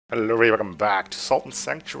Hello everybody, welcome back to Sultan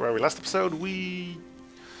Sanctuary. Last episode we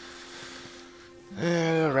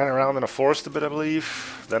ran around in a forest a bit, I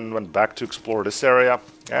believe. Then went back to explore this area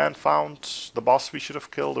and found the boss we should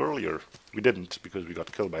have killed earlier. We didn't because we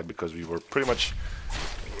got killed by it because we were pretty much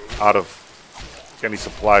out of any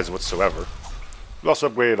supplies whatsoever. We also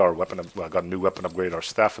upgraded our weapon, well, got a new weapon, upgraded our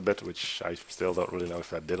staff a bit, which I still don't really know if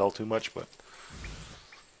that did all too much, but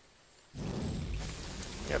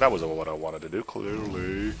yeah, that was what I wanted to do,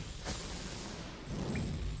 clearly.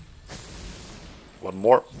 One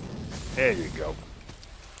more. There you go.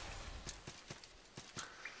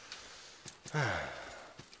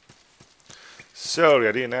 So the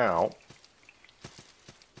idea now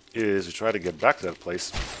is to try to get back to that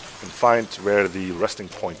place and find where the resting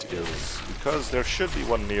point is, because there should be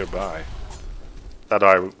one nearby. That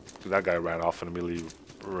guy ran off and immediately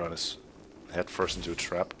ran his head first into a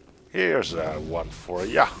trap. Here's one for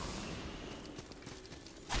ya.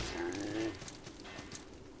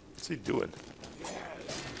 What's he doing?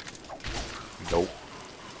 Nope.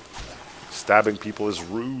 Stabbing people is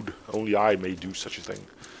rude. Only I may do such a thing.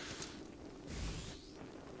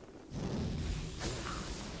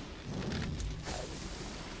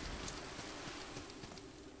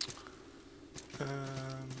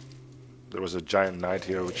 There was a giant knight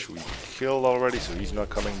here which we killed already, so he's not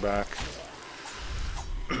coming back.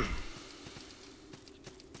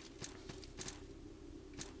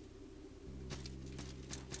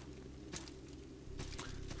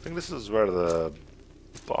 I think this is where the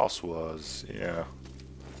boss was, yeah.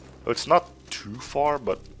 Oh, it's not too far,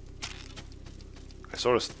 but I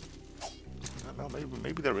sort of... I don't know,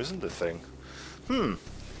 maybe there isn't a thing.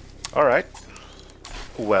 Alright.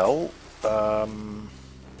 Well,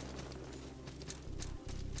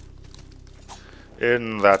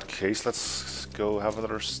 in that case, let's go have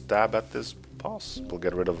another stab at this boss. We'll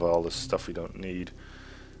get rid of all the stuff we don't need.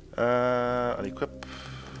 Unequip.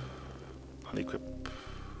 Unequip.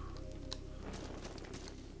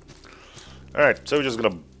 Alright, so we're just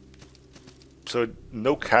gonna... So,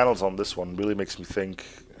 no candles on this one really makes me think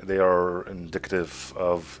they are indicative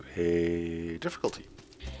of a difficulty.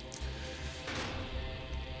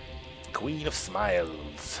 Queen of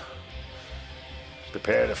Smiles.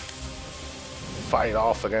 Prepare to fight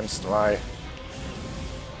off against my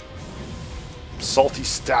salty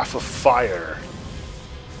staff of fire.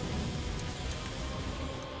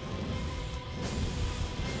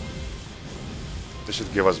 This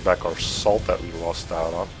should give us back our salt that we lost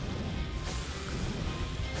out on.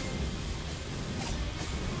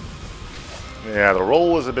 Yeah, the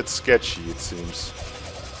roll was a bit sketchy, it seems.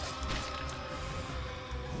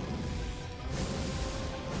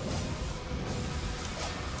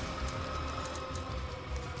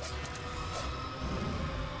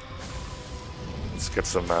 Let's get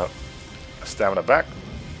some stamina back.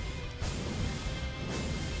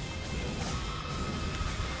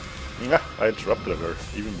 Yeah, I interrupted her.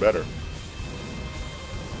 Even better.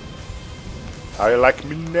 How you like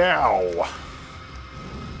me now?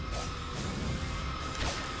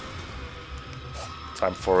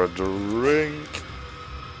 Time for a drink.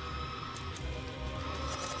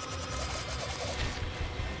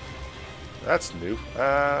 That's new.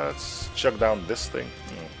 Let's chug down this thing.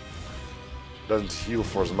 Doesn't heal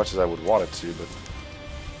for as much as I would want it to, but...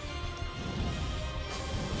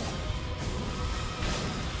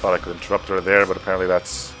 Thought I could interrupt her there, but apparently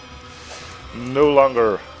that's no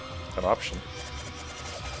longer an option.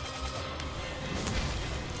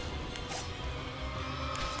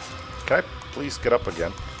 Can I please get up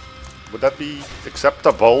again? Would that be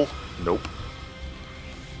acceptable? Nope.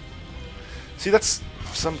 See, that's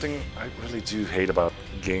something I really do hate about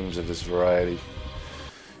games of this variety.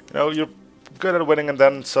 You know, you're good at winning and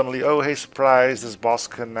then suddenly, oh hey, surprise, this boss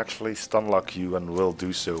can actually stunlock you and will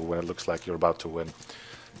do so when it looks like you're about to win.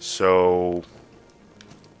 So,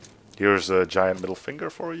 here's a giant middle finger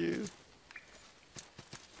for you.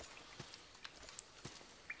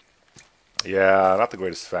 Yeah, not the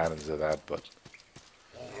greatest fan of that, but...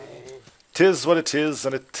 'Tis what it is,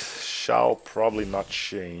 and it shall probably not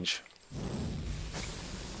change.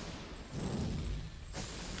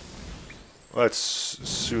 Well, it's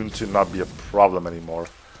soon to not be a problem anymore.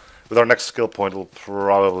 With our next skill point, we'll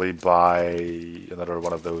probably buy another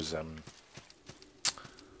one of those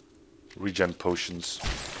regen potions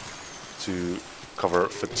to cover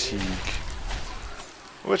fatigue,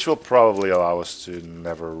 which will probably allow us to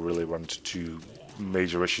never really run into too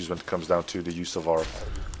major issues when it comes down to the use of our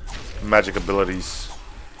magic abilities.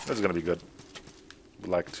 That's gonna be good.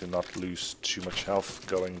 Would like to not lose too much health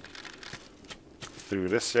going through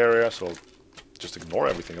this area, so just ignore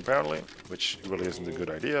everything apparently, which really isn't a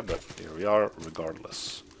good idea, but here we are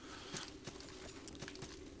regardless.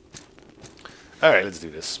 Alright, let's do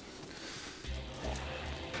this.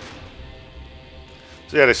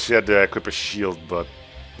 So yeah, she had to equip a shield, but,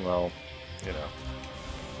 well, you know.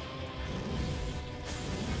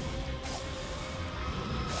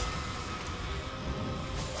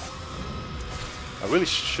 I really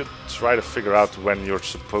should try to figure out when you're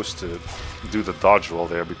supposed to do the dodge roll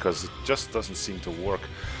there, because it just doesn't seem to work.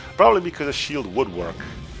 Probably because a shield would work.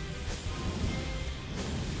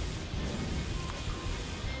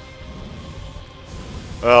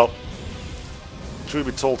 Well, truth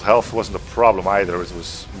be told, health wasn't a problem either. It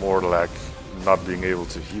was more like not being able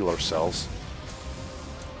to heal ourselves.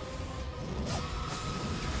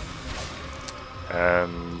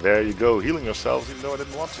 And there you go, healing yourselves even though I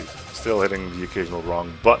didn't want to. Still hitting the occasional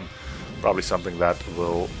wrong button. Probably something that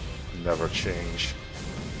will never change.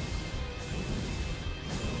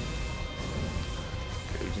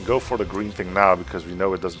 Okay, we can go for the green thing now because we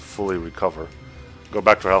know it doesn't fully recover. Go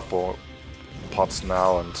back to health pots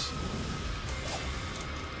now, and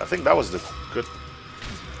I think that was the good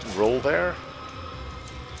roll there.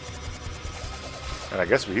 And I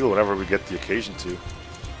guess we heal whenever we get the occasion to.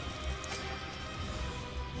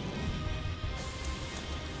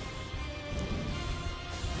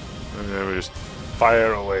 And then we just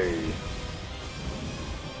fire away.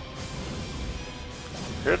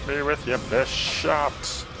 Hit me with your best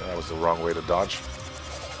shot. That was the wrong way to dodge.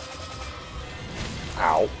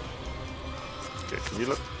 Ow. Okay, can you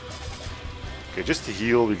look? Okay, just to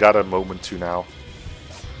heal, we got a moment to now.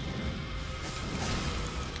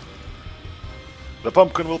 The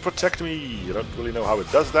pumpkin will protect me. I don't really know how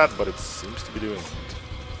it does that, but it seems to be doing it.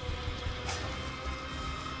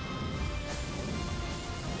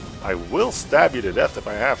 I will stab you to death if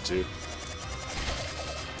I have to.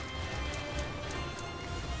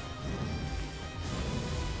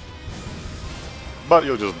 But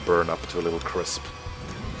you'll just burn up to a little crisp.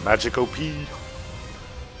 Magic OP.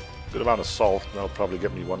 Good amount of salt. That'll probably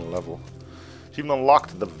get me one level. Even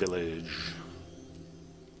unlocked the village.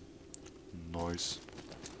 Nice.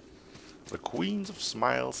 The Queens of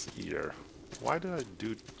Smiles ear. Why did I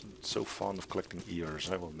do so fond of collecting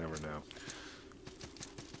ears? I will never know.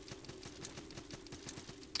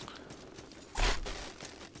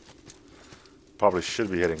 Probably should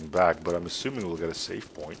be heading back, but I'm assuming we'll get a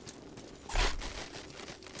save point.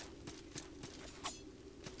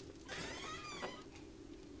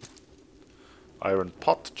 Iron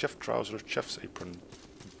pot, chef trouser, chef's apron.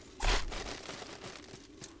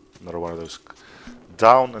 Another one of those.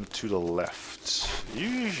 Down and to the left.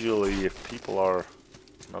 Usually, if people are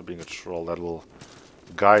not being a troll, that will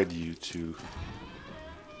guide you to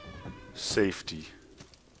safety.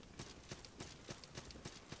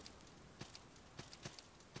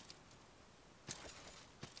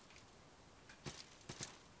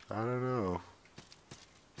 I don't know.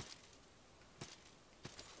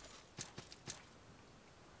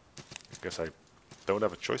 I guess I don't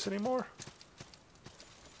have a choice anymore?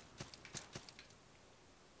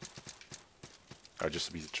 Oh, just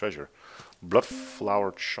to be the treasure.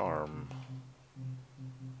 Bloodflower charm.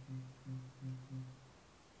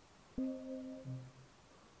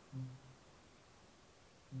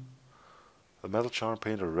 The metal charm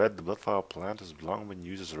painted red, the bloodflower plant has long been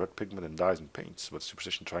used as a red pigment in dyes and paints, but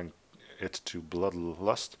superstition trying it to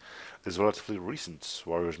bloodlust is relatively recent.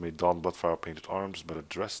 Warriors may don bloodflower painted arms, but a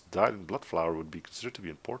dress dyed in bloodflower would be considered to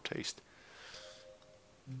be in poor taste.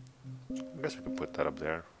 I guess we can put that up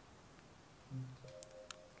there.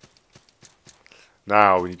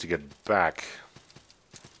 Now we need to get back.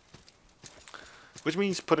 Which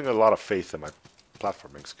means putting a lot of faith in my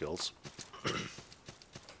platforming skills.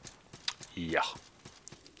 Yeah.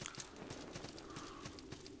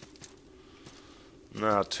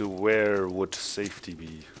 Now, to where would safety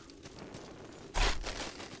be?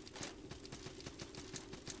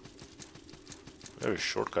 There's a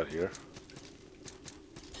shortcut here.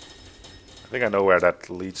 I think I know where that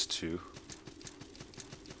leads to.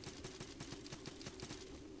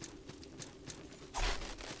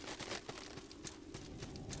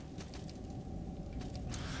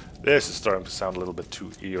 This is starting to sound a little bit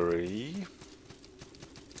too eerie.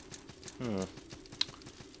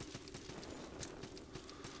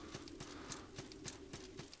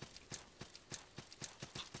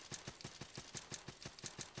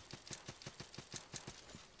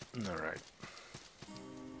 Alright.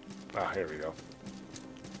 Ah, here we go.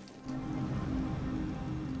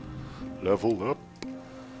 Level up.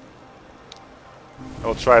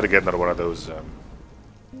 I'll try to get another one of those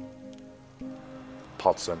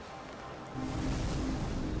pots in.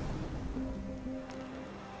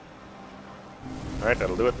 Alright,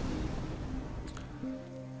 that'll do it.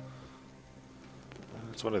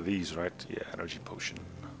 It's one of these, right? Yeah, energy potion.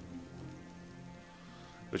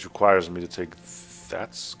 Which requires me to take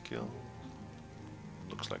that skill.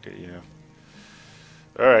 Looks like it, yeah.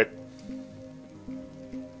 Alright.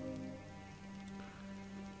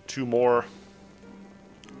 2 more.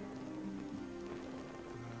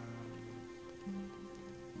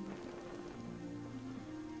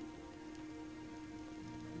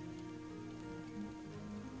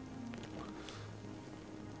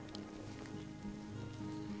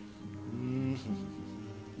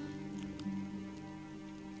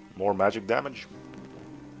 More magic damage.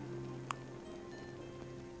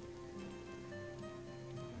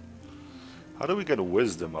 How do we get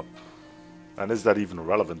wisdom up? And is that even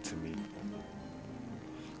relevant to me?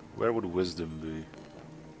 Where would wisdom be?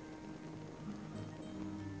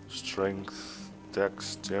 Strength,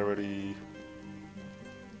 dexterity,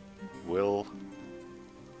 will.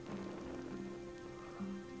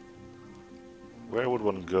 Where would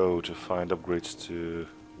one go to find upgrades to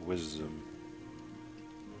wisdom?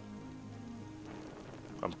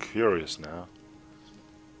 I'm curious now.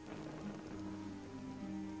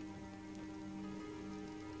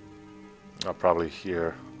 I'll probably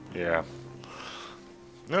here. Yeah.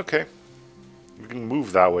 Okay. We can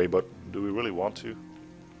move that way, but do we really want to?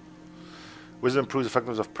 Wisdom improves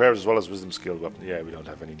effectiveness of prayers as well as wisdom skill. But yeah, we don't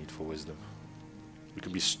have any need for wisdom. We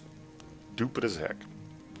can be stupid as heck.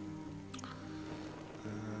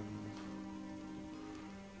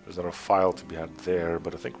 There's another file to be had there,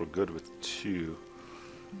 but I think we're good with 2.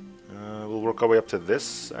 We'll work our way up to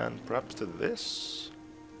this, and perhaps to this.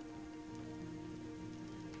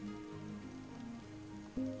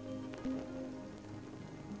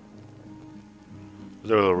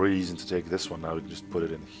 There's no reason to take this one now, we can just put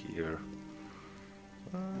it in here.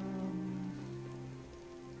 I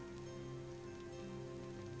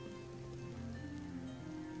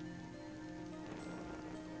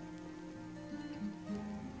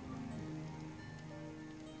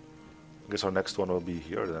guess our next one will be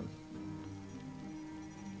here then.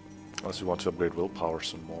 Unless we want to upgrade willpower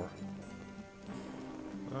some more.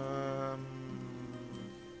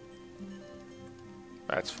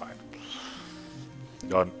 That's fine.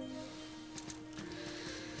 Done.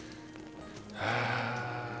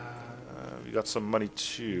 We got some money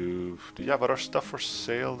too. Do you have other stuff for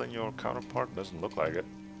sale than your counterpart? Doesn't look like it.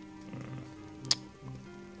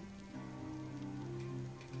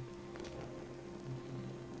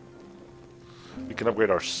 We can upgrade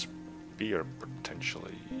our spear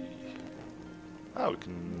potentially. Oh, we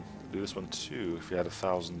can do this one too if we had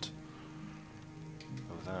 1,000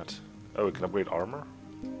 of that. Oh, we can upgrade armor?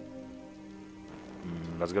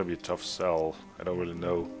 That's gonna be a tough sell. I don't really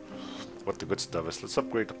know what the good stuff is. Let's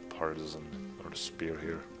upgrade the partisan or the spear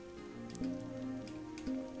here.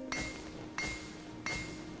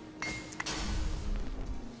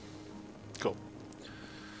 Cool.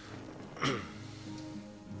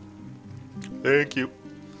 Thank you.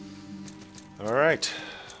 Alright.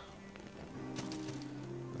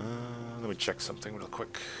 Let me check something real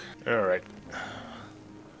quick. Alright.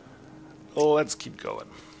 Let's keep going.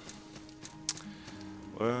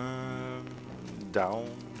 Down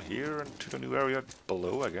here into the new area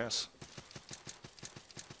below, I guess.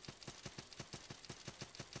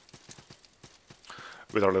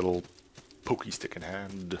 With our little pokey stick in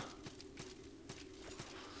hand.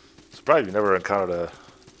 Surprised we never encountered a...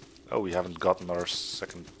 Oh, we haven't gotten our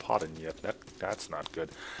second pot in yet. That's not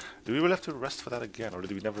good. Do we really have to rest for that again, or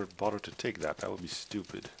did we never bother to take that? That would be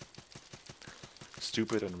stupid.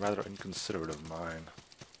 Stupid and rather inconsiderate of mine.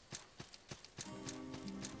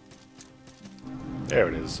 There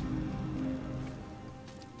it is.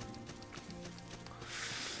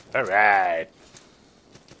 Alright.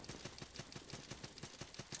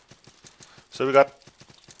 So we got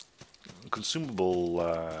consumable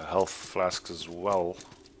health flasks as well.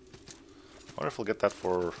 I wonder if we'll get that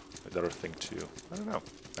for the other thing too. I don't know.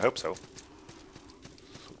 I hope so.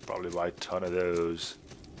 We'll probably buy a ton of those.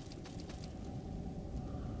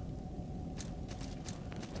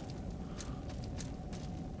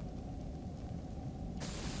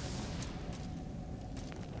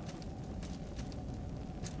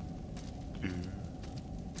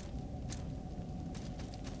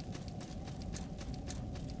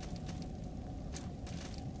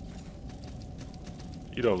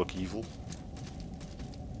 You don't look evil.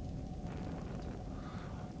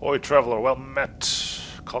 Oi, traveler, well met.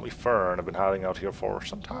 Call me Fern. I've been hiding out here for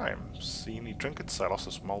some time. See any trinkets? I lost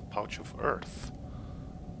a small pouch of earth.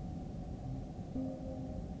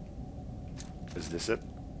 Is this it?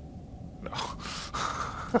 No.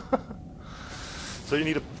 So you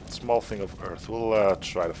need a small thing of earth. We'll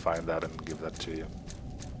try to find that and give that to you.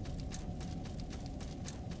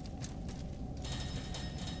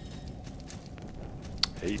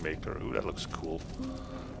 Haymaker. Ooh, that looks cool.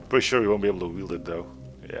 Pretty sure we won't be able to wield it though.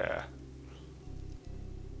 Yeah.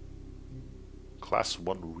 Class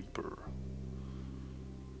 1 Reaper.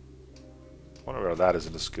 Wonder where that is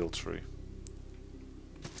in the skill tree.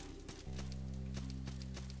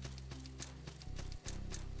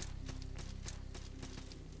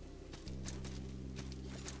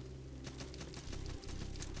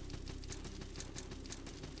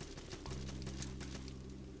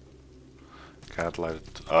 Can't light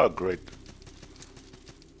it. Oh, great.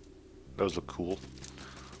 Those look cool.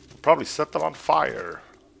 We'll probably set them on fire.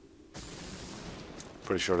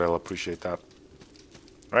 Pretty sure they'll appreciate that.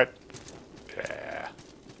 Right? Yeah.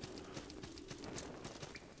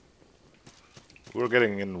 We're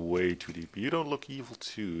getting in way too deep. You don't look evil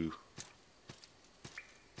too.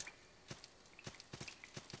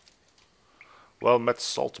 Well met,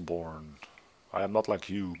 Saltborn. I am not like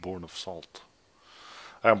you, born of salt.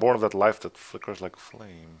 I am born of that life that flickers like a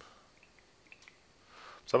flame.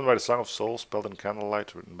 Summoned by the Song of Souls, spelled in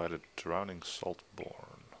candlelight, written by the drowning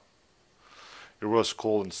Saltborn. Your will is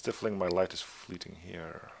cold and stifling, my light is fleeting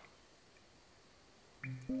here.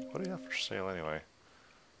 What do you have for sale anyway?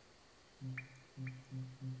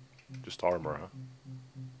 Just armor, huh?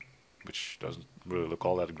 Which doesn't really look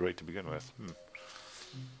all that great to begin with.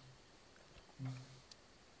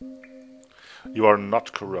 You are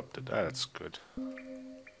not corrupted. Ah, that's good.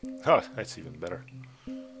 Oh, that's even better.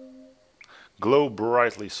 Glow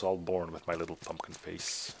brightly, Saltborn, with my little pumpkin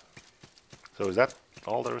face. So is that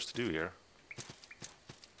all there is to do here?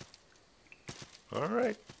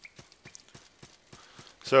 Alright.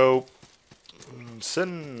 So,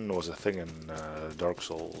 sin was a thing in Dark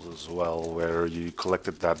Souls as well, where you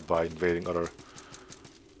collected that by invading other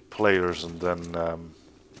players and then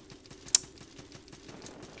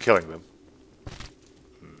killing them.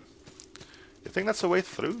 You think that's the way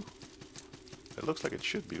through? It looks like it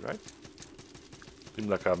should be, right? Seems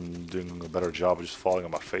like I'm doing a better job of just falling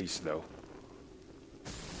on my face, though.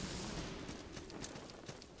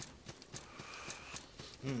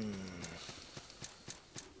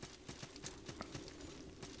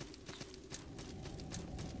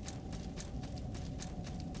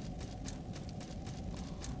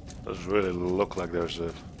 Doesn't really look like there's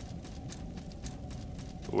a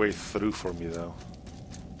way through for me, though.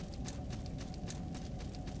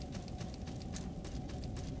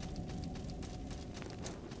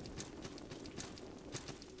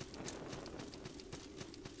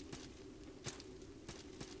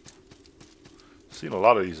 Seen a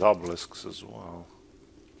lot of these obelisks as well.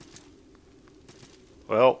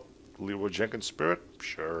 Well, Leroy Jenkins spirit?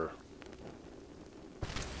 Sure.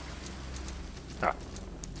 Ah.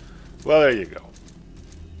 Well, there you go.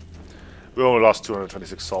 We only lost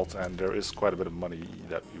 226 salt, and there is quite a bit of money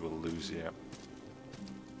that we will lose, yeah.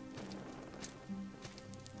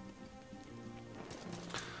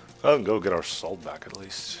 Well, go get our salt back at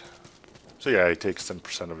least. So yeah, it takes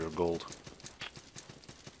 10% of your gold.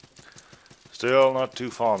 Still not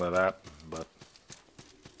too fond of that, but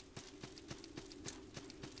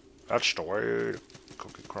that's the way the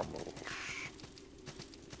cookie crumbles.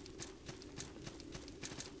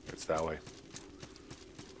 It's that way.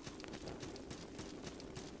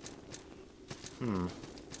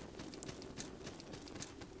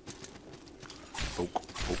 Poke,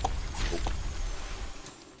 poke, poke.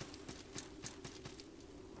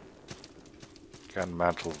 Can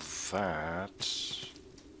mantle that.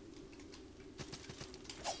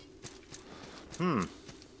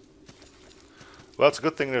 Well, it's a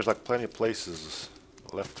good thing there's like plenty of places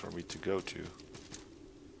left for me to go to.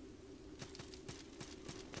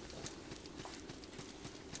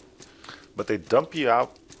 But they dump you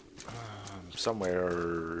out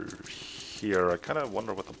somewhere here. I kind of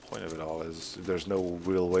wonder what the point of it all is. If there's no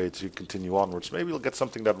real way to continue onwards. Maybe we'll get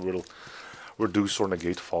something that will reduce or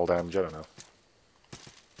negate fall damage. I don't know.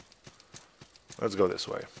 Let's go this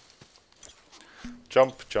way.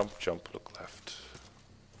 Jump, jump, jump, look left.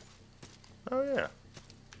 Oh yeah.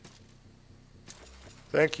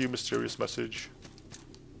 Thank you, mysterious message.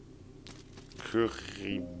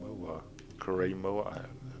 Kurimoa. Kurimoa? I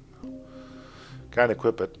don't know. Can't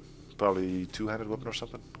equip it. Probably two-handed weapon or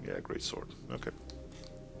something? Yeah, great sword. Okay.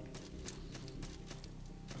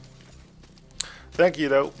 Thank you,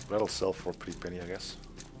 though. That'll sell for a pretty penny, I guess.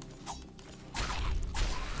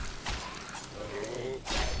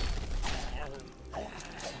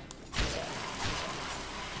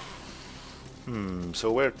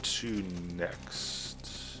 So where to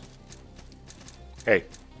next? Hey.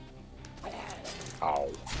 Ow.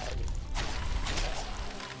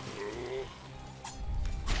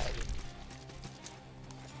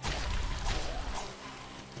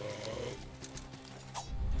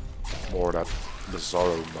 more of that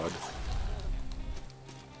bizarro mud.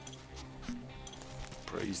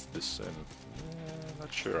 Praise the sun.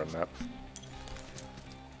 Not sure on that.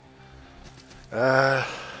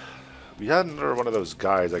 We had another one of those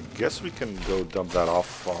guys. I guess we can go dump that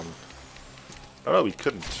off on... Oh no, we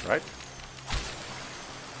couldn't, right?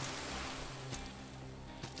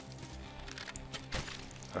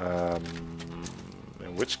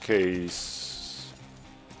 In which case...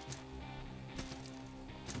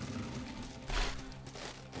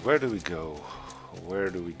 Where do we go? Where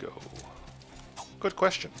do we go? Good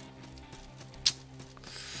question.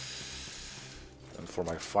 And for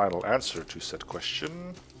my final answer to said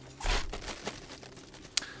question...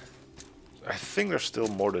 I think there's still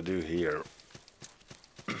more to do here.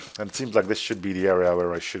 And it seems like this should be the area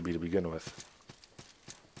where I should be to begin with.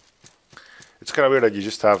 It's kind of weird that you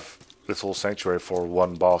just have this whole sanctuary for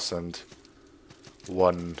one boss and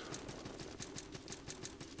one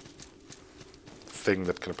thing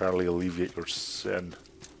that can apparently alleviate your sin.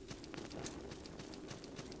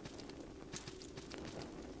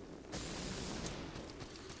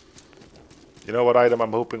 You know what item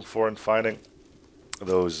I'm hoping for in finding?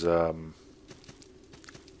 Those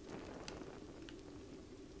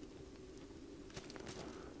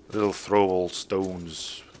little throwable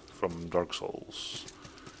stones from Dark Souls.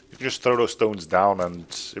 You can just throw those stones down, and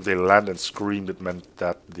if they land and screamed, it meant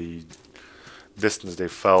that the distance they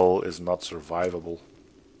fell is not survivable.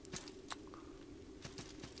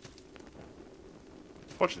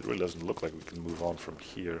 Fortunately, it really doesn't look like we can move on from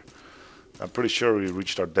here. I'm pretty sure we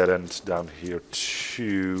reached our dead end down here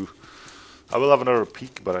too. I will have another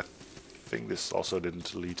peek, but I think this also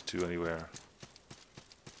didn't lead to anywhere.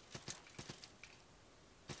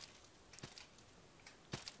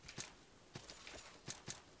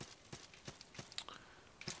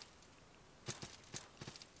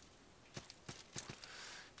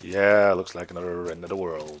 Yeah, looks like another end of the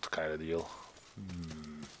world kind of deal.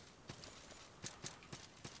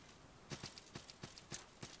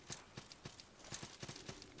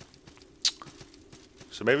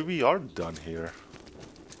 So maybe we are done here.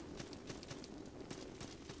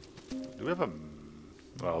 Do we have a...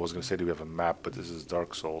 Well, I was going to say do we have a map, but this is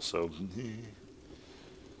Dark Souls, so...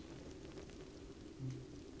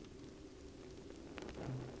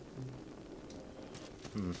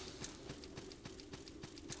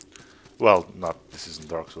 Well, this isn't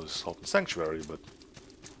Dark Souls, it's Salt and Sanctuary, but...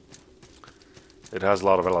 It has a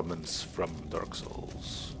lot of elements from Dark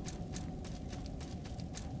Souls.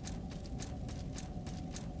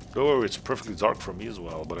 Don't worry, it's perfectly dark for me as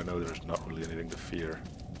well, but I know there's not really anything to fear.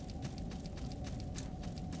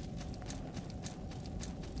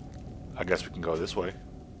 I guess we can go this way.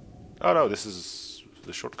 Oh no, this is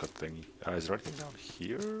the shortcut thingy. Is there anything down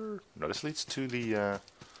here? No, this leads to the...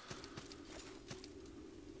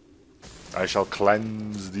 I shall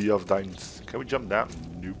cleanse thee of thine... Can we jump down?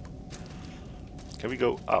 Nope. Can we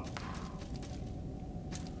go up?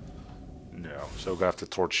 No, so we're gonna have to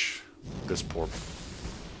torch this poor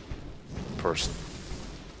person.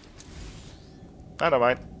 I don't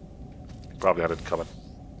mind. Probably had it coming.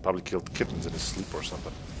 Probably killed kittens in his sleep or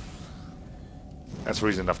something. That's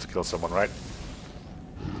reason enough to kill someone, right?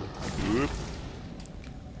 Oop.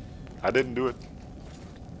 I didn't do it.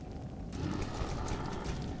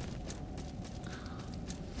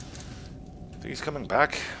 Think he's coming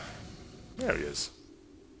back? There he is.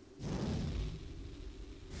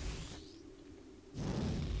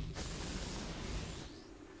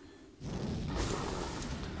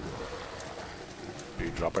 Did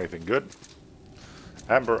he drop anything good?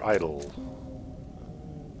 Amber Idol.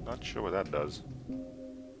 Not sure what that does.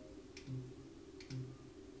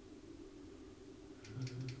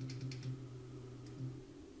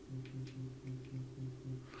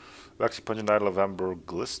 Waxy pungent idol of Amber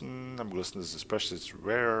Glisten. Amber Glisten is especially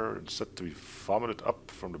rare and said to be vomited up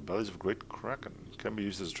from the bellies of great kraken. Can be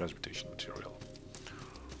used as a transportation material.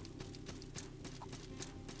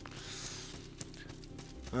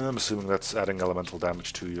 I'm assuming that's adding elemental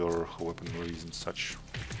damage to your weaponries and such.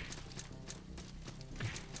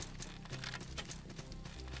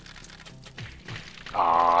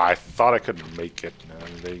 Ah, I thought I could make it.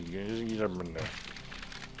 No, you never know.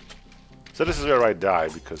 So this is where I die,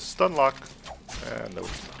 because stun lock, and no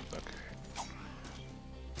it's not, okay.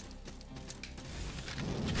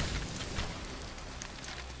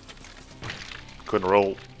 Couldn't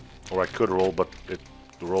roll, or I could roll, but the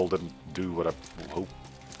roll didn't do what I hoped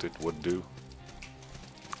it would do.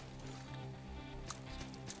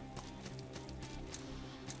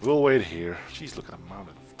 We'll wait here. Jeez, look at the amount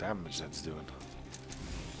of damage that's doing.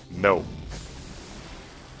 No.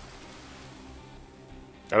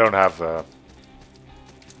 I don't have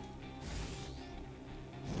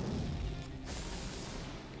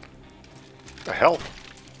hell?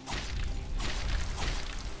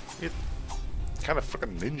 It kind of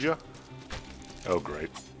fucking ninja. Oh, great.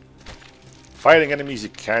 Fighting enemies you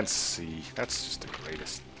can't see. That's just the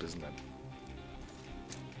greatest, isn't it?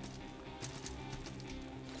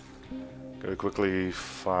 Gotta quickly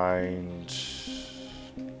find...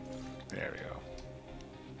 There we go.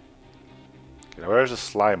 Okay, now where's the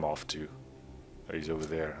slime off to? Oh, he's over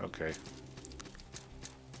there. Okay.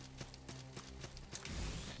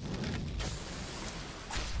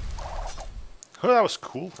 Oh, that was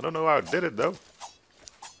cool. I don't know how it did it, though.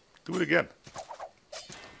 Do it again.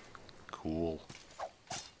 Cool.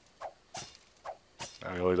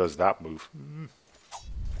 Now he only does that move.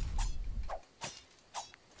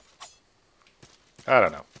 I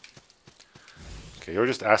don't know. Okay, you're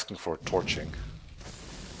just asking for torching.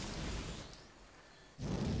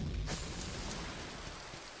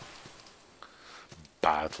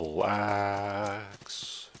 Battle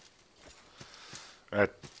axe.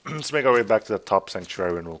 Alright, let's make our way back to the top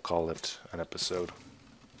sanctuary and we'll call it an episode.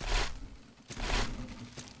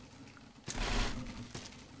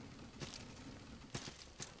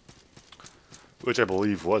 Which I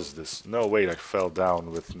believe was this. No, wait, I fell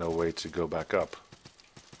down with no way to go back up.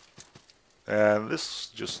 And this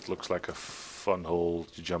just looks like a fun hole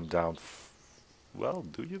to jump down. Well,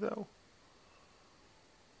 do you though?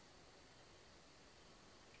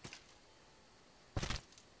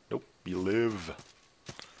 Nope, you live.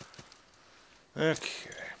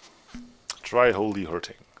 Okay. Try holy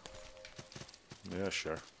hurting. Yeah,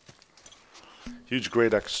 sure. Huge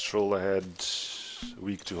great axe troll ahead.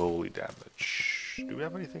 Weak to holy damage. Do we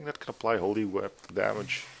have anything that can apply holy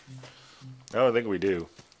damage? I don't think we do.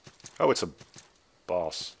 Oh, it's a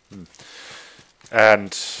boss.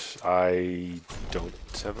 And I don't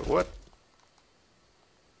have it. What?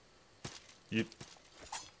 You...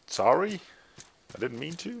 Sorry? I didn't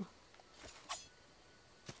mean to?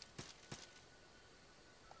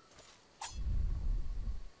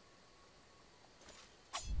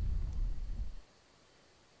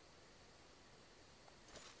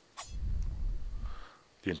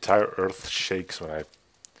 The entire earth shakes when I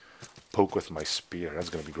poke with my spear. That's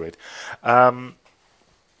going to be great.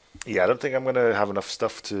 Yeah, I don't think I'm going to have enough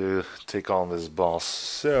stuff to take on this boss.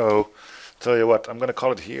 So, tell you what, I'm going to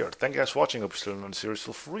call it here. Thank you guys for watching. Hope you're still on the series.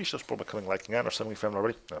 Feel free to support by coming, liking, and or sending me a friend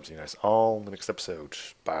already. I'll see you guys all in the next episode.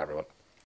 Bye, everyone.